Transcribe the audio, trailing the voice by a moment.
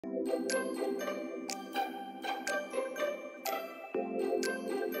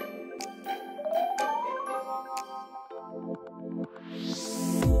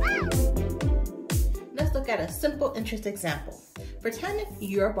Let's look at a simple interest example. Pretend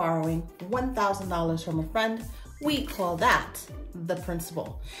you're borrowing $1,000 from a friend. We call that the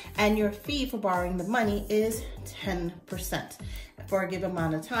principal. And your fee for borrowing the money is 10% for a given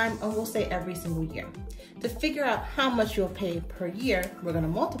amount of time, and we'll say every single year. To figure out how much you'll pay per year, we're gonna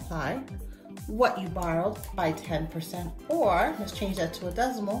multiply what you borrowed by 10%, or let's change that to a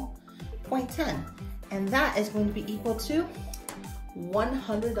decimal, 0.10. And that is going to be equal to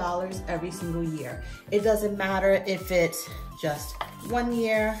 $100 every single year. It doesn't matter if it's just 1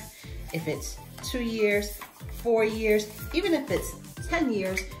 year, if it's 2 years, 4 years, even if it's 10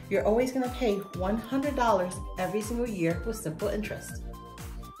 years, you're always gonna pay $100 every single year with simple interest.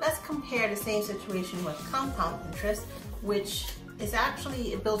 Let's compare the same situation with compound interest, which is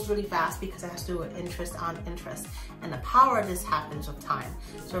actually, it builds really fast because it has to do with interest on interest. And the power of this happens with time.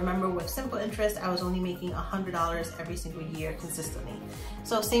 So remember, with simple interest, I was only making $100 every single year consistently.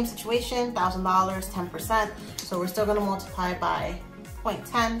 So same situation, $1,000, 10%. So we're still gonna multiply by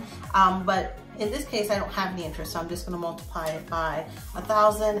 0.10, but in this case, I don't have any interest, so I'm just gonna multiply it by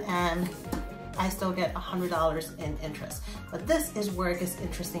 1,000 and I still get $100 in interest. But this is where it gets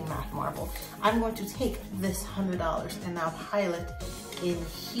interesting, Math Marble. I'm going to take this $100 and now pile it in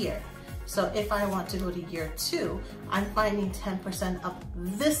here. So if I want to go to year 2, I'm finding 10% of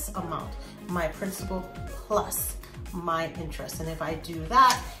this amount, my principal plus my interest. And if I do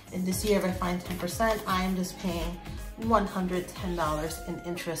that, in this year, if I find 10%, I am just paying $110 in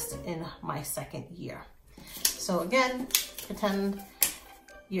interest in my second year. So again, pretend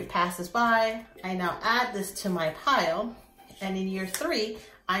year passes by, I now add this to my pile, and in year 3,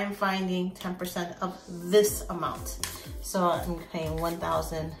 I am finding 10% of this amount. So I'm paying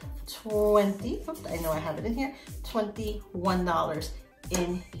 $1,020, oops, I know I have it in here, $21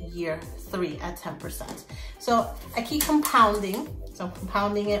 in year 3 at 10%. So I keep compounding, so I'm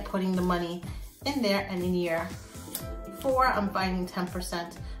compounding it, putting the money in there, and in year 4, I'm finding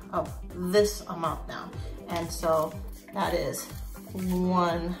 10% of this amount now. And so that is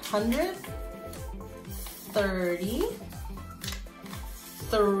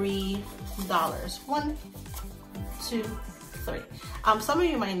 $133. One, two, three. Some of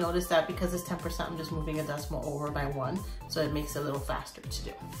you might notice that because it's 10%, I'm just moving a decimal over by 1, so it makes it a little faster to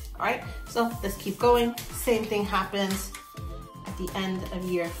do. All right, so let's keep going. Same thing happens at the end of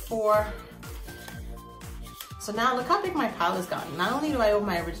year 4. So now look how big my pile has gotten. Not only do I owe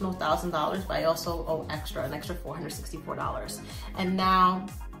my original $1,000, but I also owe an extra $464. And now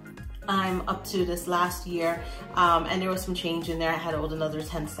I'm up to this last year, and there was some change in there. I had owed another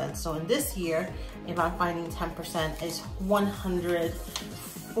 10 cents. So in this year, if I'm finding 10%, it's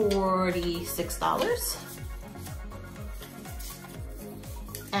 $146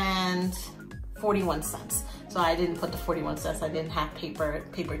 and 41 cents. So I didn't put the 41 cents. I didn't have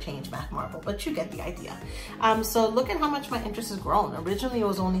paper change, Math Marble, but you get the idea. So look at how much my interest has grown. Originally, it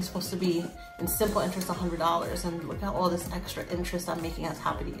was only supposed to be in simple interest $100, and look at all this extra interest I'm making on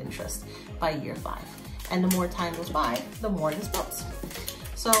top of the interest by year 5. And the more time goes by, the more this builds.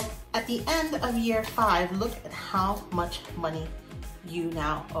 So at the end of year 5, look at how much money you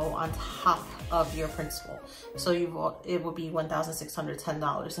now owe on top of your principal. So it will be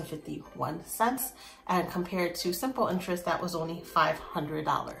 $1,610.51, and compared to simple interest, that was only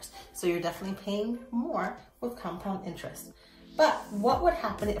 $500. So you're definitely paying more with compound interest. But what would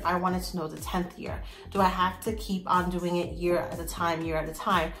happen if I wanted to know the 10th year? Do I have to keep on doing it year at a time,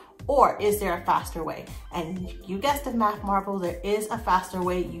 or is there a faster way? And you guessed it, Math Marble, there is a faster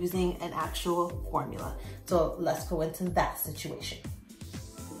way using an actual formula. So let's go into that situation.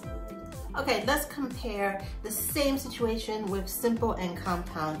 Okay, let's compare the same situation with simple and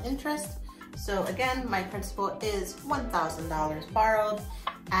compound interest. So again, my principal is $1,000 borrowed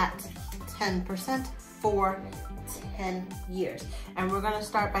at 10% for 10 years. And we're gonna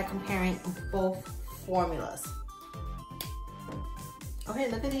start by comparing both formulas. Okay,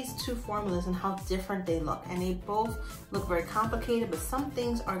 look at these two formulas and how different they look. And they both look very complicated, but some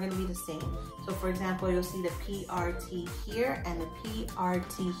things are gonna be the same. So for example, you'll see the PRT here and the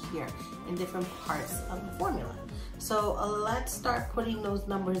PRT here in different parts of the formula. So let's start putting those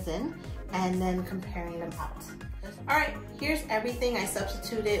numbers in and then comparing them out. All All right, here's everything I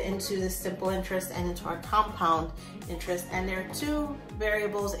substituted into the simple interest and into our compound interest. And there are two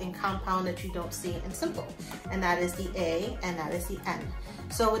variables in compound that you don't see in simple, and that is the A and that is the N.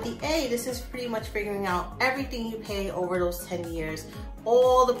 So with the A, this is pretty much figuring out everything you pay over those 10 years,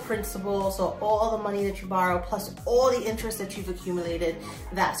 all the principal, so all the money that you borrow, plus all the interest that you've accumulated,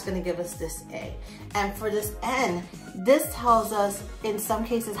 that's gonna give us this A. And for this N, this tells us in some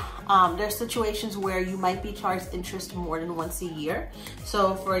cases, there's situations where you might be charged interest more than once a year.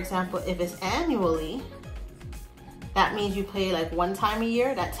 So for example, if it's annually, that means you pay like one time a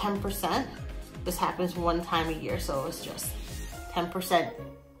year, that 10%, this happens one time a year, so it's just 10%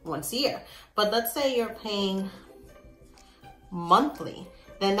 once a year. But let's say you're paying monthly,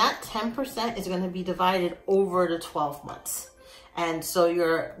 then that 10% is going to be divided over the 12 months. And so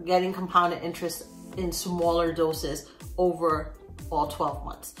you're getting compounded interest in smaller doses over all 12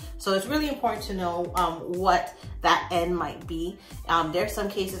 months. So it's really important to know what that N might be. There's some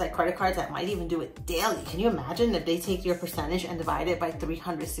cases like credit cards that might even do it daily. Can you imagine if they take your percentage and divide it by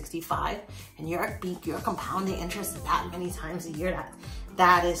 365 and you're compounding interest that many times a year?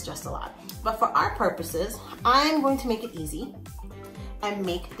 That is just a lot. But for our purposes, I'm going to make it easy and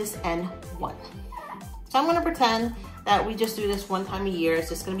make this N 1. So I'm going to pretend that we just do this one time a year. It's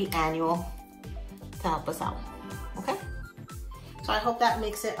just going to be annual to help us out. Okay? So I hope that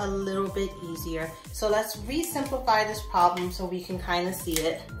makes it a little bit easier. So let's re-simplify this problem so we can kind of see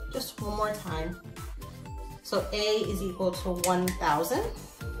it just one more time. So A is equal to 1,000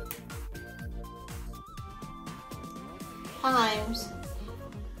 times,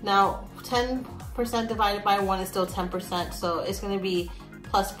 now 10% divided by 1 is still 10%, so it's going to be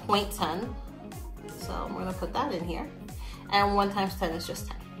plus 0.10. So I'm going to put that in here. And 1 times 10 is just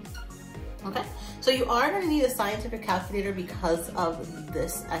 10. Okay, so you are going to need a scientific calculator because of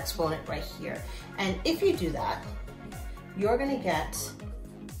this exponent right here. And if you do that, you're going to get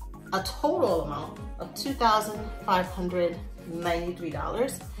a total amount of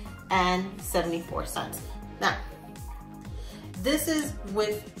 $2,593.74. Now, this is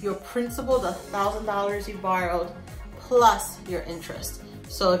with your principal, the $1,000 you borrowed, plus your interest.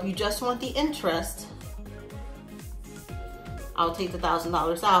 So if you just want the interest, I'll take the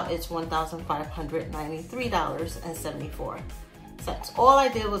 $1,000 out, it's $1,593.74. All I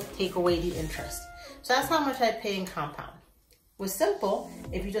did was take away the interest. So that's how much I pay in compound. With simple,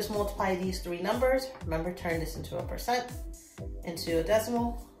 if you just multiply these three numbers, remember, turn this into a percent, into a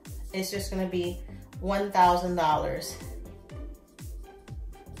decimal, it's just gonna be $1,000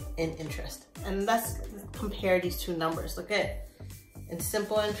 in interest. And let's compare these two numbers. Look at, in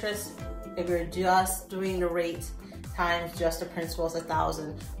simple interest, if you're just doing the rate times just the principal is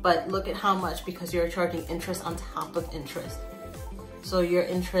 1,000, but look at how much, because you're charging interest on top of interest. So your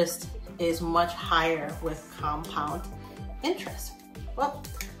interest is much higher with compound interest. Well,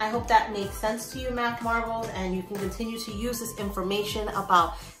 I hope that makes sense to you, Math Marbles, and you can continue to use this information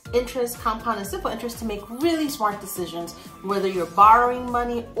about interest, compound, and simple interest to make really smart decisions, whether you're borrowing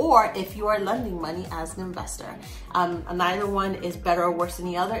money or if you are lending money as an investor. Neither one is better or worse than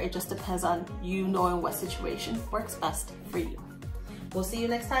the other. It just depends on you knowing what situation works best for you. We'll see you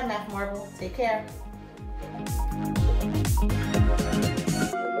next time, Math Marble. Take care.